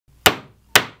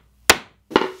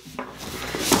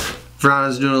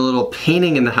Verana's doing a little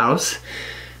painting in the house,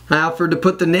 I offered to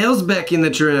put the nails back in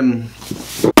the trim.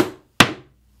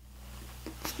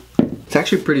 It's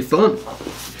actually pretty fun.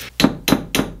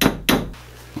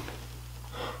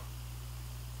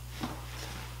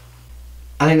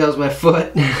 I think that was my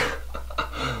foot.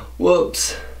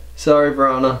 Whoops. Sorry,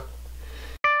 Verana.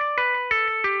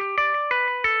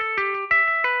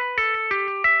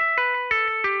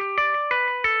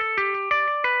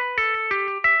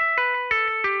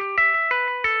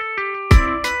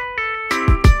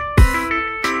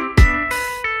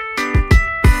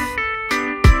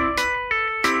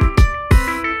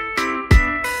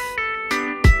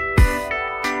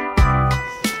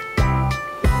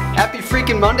 Happy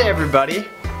freaking Monday, everybody.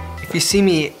 If you see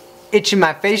me itching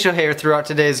my facial hair throughout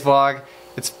today's vlog,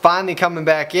 it's finally coming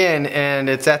back in and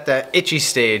it's at the itchy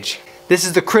stage. This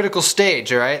is the critical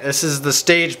stage, alright? This is the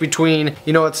stage between,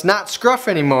 you know, it's not scruff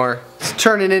anymore. It's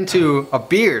turning into a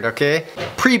beard, okay?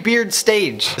 Pre-beard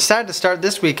stage. Decided to start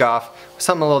this week off with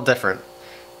something a little different.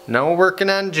 No working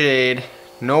on Jade,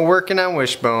 no working on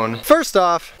Wishbone. First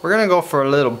off, we're gonna go for a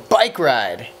little bike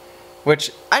ride,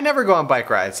 which I never go on bike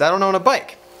rides. I don't own a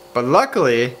bike. But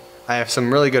luckily, I have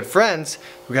some really good friends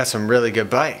who got some really good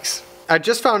bikes. I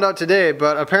just found out today,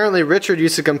 but apparently Richard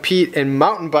used to compete in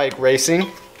mountain bike racing.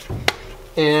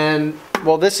 And,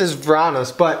 well, this is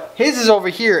Verana's, but his is over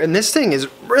here, and this thing is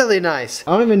really nice.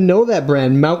 I don't even know that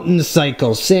brand, Mountain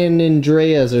Cycle, San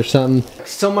Andreas or something.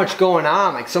 So much going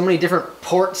on, like so many different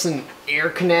ports and air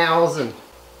canals, and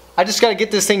I just gotta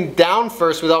get this thing down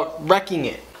first without wrecking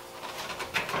it.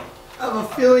 I have a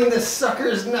feeling this sucker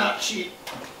is not cheap.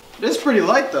 It is pretty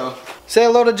light though. Say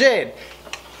hello to Jade.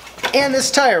 And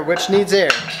this tire, which needs air.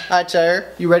 Hi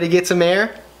tire, you ready to get some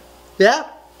air? Yeah?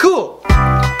 Cool.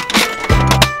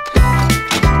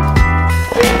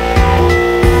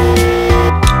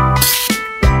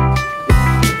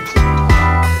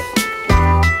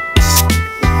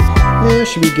 Yeah,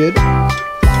 should be good.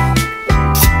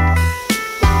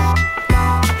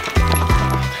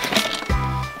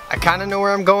 I kinda know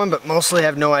where I'm going, but mostly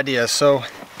have no idea, so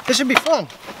this should be fun.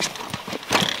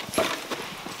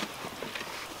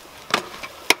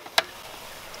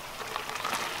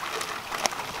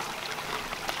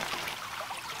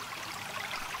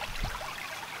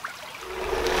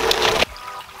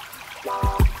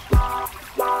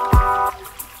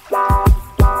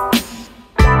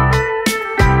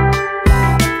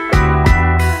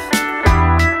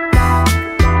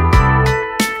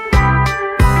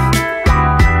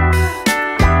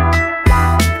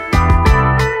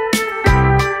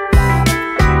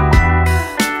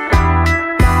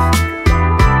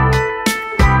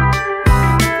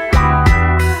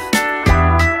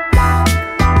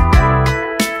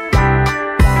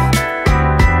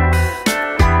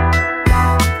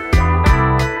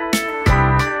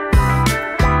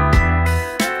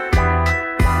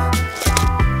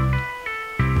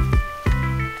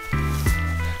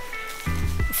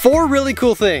 Four really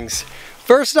cool things.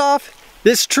 First off,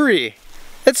 this tree.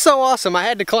 It's so awesome, I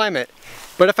had to climb it.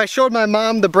 But if I showed my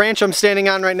mom the branch I'm standing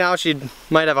on right now, she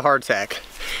might have a heart attack.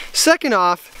 Second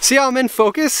off, see how I'm in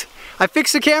focus? I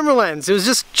fixed the camera lens, it was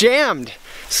just jammed.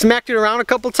 Smacked it around a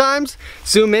couple times,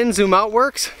 zoom in, zoom out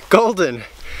works, golden.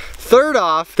 Third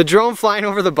off, the drone flying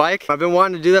over the bike. I've been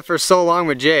wanting to do that for so long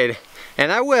with Jade.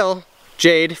 And I will.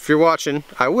 Jade, if you're watching,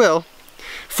 I will.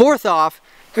 Fourth off,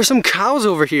 there's some cows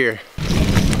over here.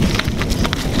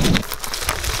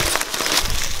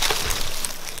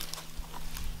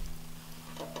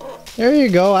 There you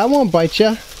go, I won't bite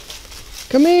you.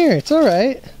 Come here, it's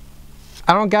alright.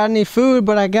 I don't got any food,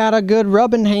 but I got a good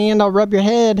rubbing hand. I'll rub your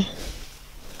head.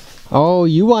 Oh,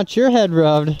 you want your head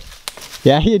rubbed?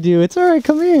 Yeah, you do. It's alright,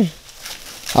 come here.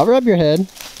 I'll rub your head.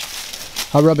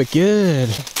 I'll rub it good.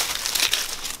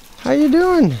 How you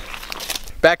doing?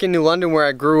 Back in New London where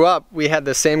I grew up, we had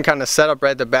the same kind of setup right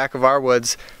at the back of our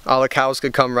woods. All the cows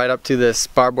could come right up to this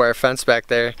barbed wire fence back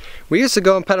there. We used to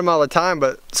go and pet them all the time,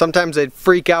 but sometimes they'd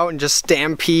freak out and just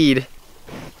stampede.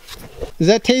 Does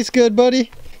that taste good,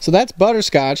 buddy? So that's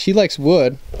Butterscotch, he likes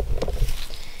wood.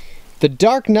 The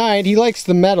Dark Knight, he likes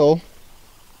the metal.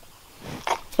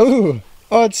 Ooh,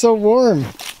 oh, it's so warm.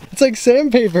 It's like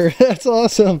sandpaper, that's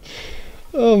awesome.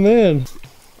 Oh man.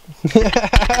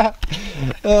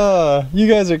 Oh, you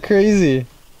guys are crazy.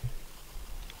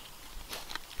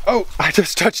 Oh, I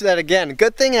just touched that again.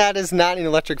 Good thing that is not an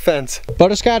electric fence.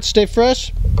 Butterscotch, stay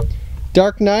fresh.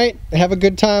 Dark Knight, have a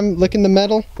good time licking the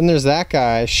metal. And there's that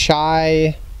guy,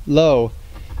 Shiloh.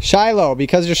 Shiloh,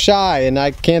 because you're shy and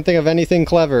I can't think of anything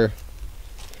clever.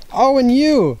 Oh, and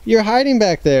you're hiding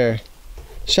back there.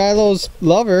 Shiloh's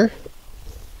lover,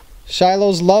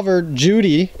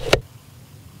 Judy.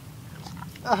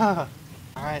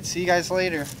 Alright, see you guys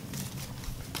later.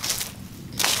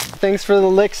 Thanks for the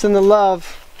licks and the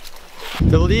love.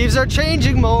 The leaves are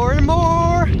changing more and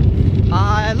more.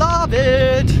 I love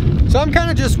it. So I'm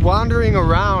kind of just wandering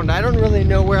around. I don't really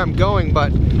know where I'm going,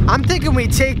 but I'm thinking we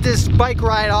take this bike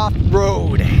ride off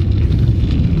road.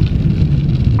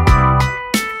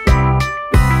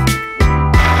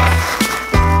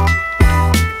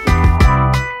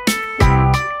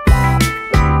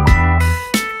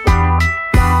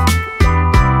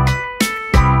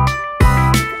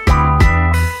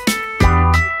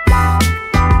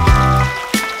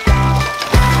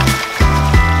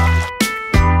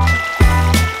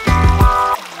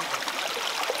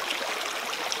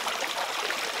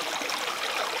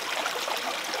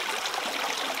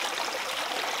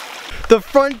 The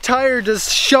front tire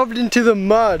just shoved into the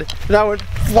mud and I went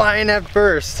flying head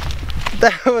first.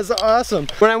 That was awesome.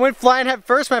 When I went flying head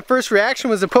first, my first reaction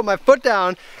was to put my foot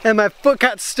down and my foot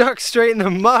got stuck straight in the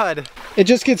mud. It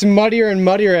just gets muddier and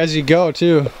muddier as you go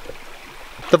too.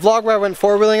 The vlog where I went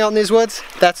four-wheeling out in these woods,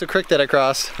 that's the creek that I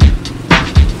crossed.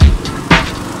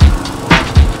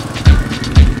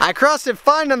 I crossed it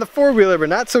fine on the four-wheeler, but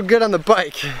not so good on the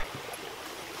bike.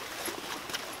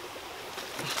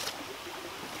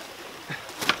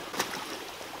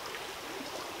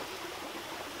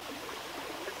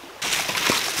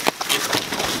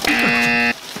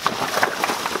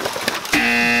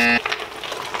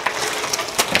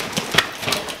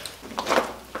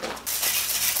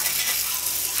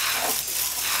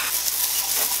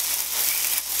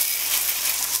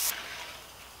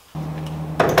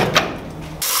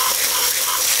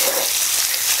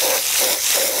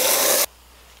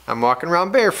 I'm walking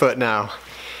around barefoot now.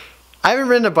 I haven't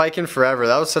ridden a bike in forever.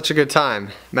 That was such a good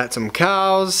time. Met some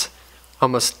cows,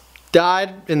 almost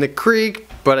died in the creek,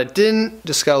 but I didn't,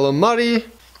 just got a little muddy.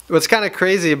 What's kind of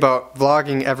crazy about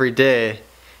vlogging every day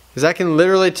is I can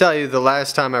literally tell you the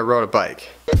last time I rode a bike.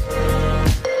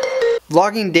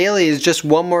 Vlogging daily is just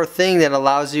one more thing that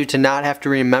allows you to not have to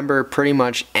remember pretty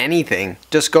much anything.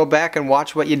 Just go back and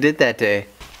watch what you did that day.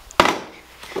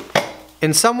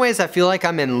 In some ways I feel like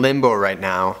I'm in limbo right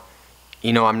now.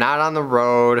 You know, I'm not on the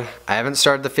road. I haven't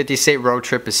started the 50 state road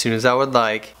trip as soon as I would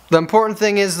like. The important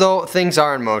thing is though, things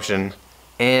are in motion.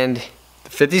 And the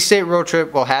 50 state road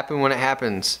trip will happen when it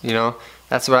happens, you know?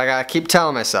 That's what I gotta keep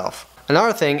telling myself.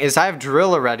 Another thing is I have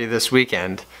drill already this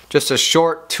weekend. Just a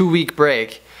short 2-week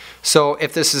break. So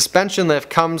if the suspension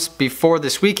lift comes before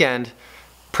this weekend,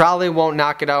 probably won't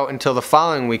knock it out until the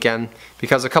following weekend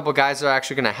because a couple guys are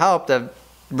actually gonna help that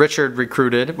Richard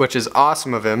recruited, which is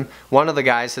awesome of him. One of the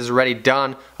guys has already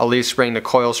done a leaf spring to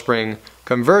coil spring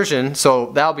conversion,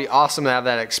 so that'll be awesome to have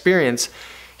that experience.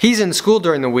 He's in school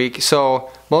during the week,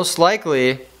 so most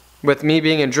likely with me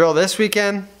being in drill this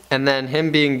weekend and then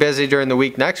him being busy during the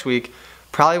week next week,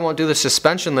 probably won't do the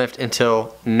suspension lift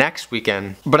until next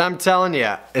weekend. But I'm telling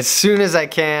you, as soon as I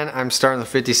can, I'm starting the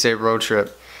 50 state road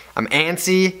trip. I'm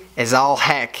antsy as all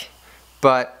heck.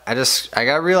 But I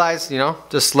gotta realize, you know,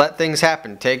 just let things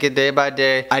happen. Take it day by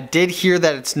day. I did hear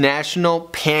that it's National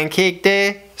Pancake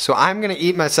Day, so I'm gonna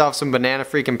eat myself some banana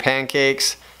freaking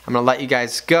pancakes. I'm gonna let you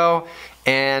guys go,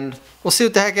 and we'll see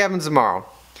what the heck happens tomorrow.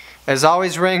 As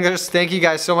always, Wranglers, thank you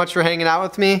guys so much for hanging out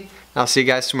with me. I'll see you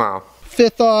guys tomorrow.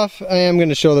 5th off, I am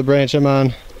gonna show the branch I'm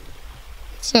on.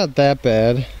 It's not that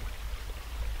bad.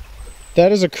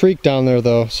 That is a creek down there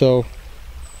though, so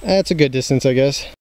that's a good distance, I guess.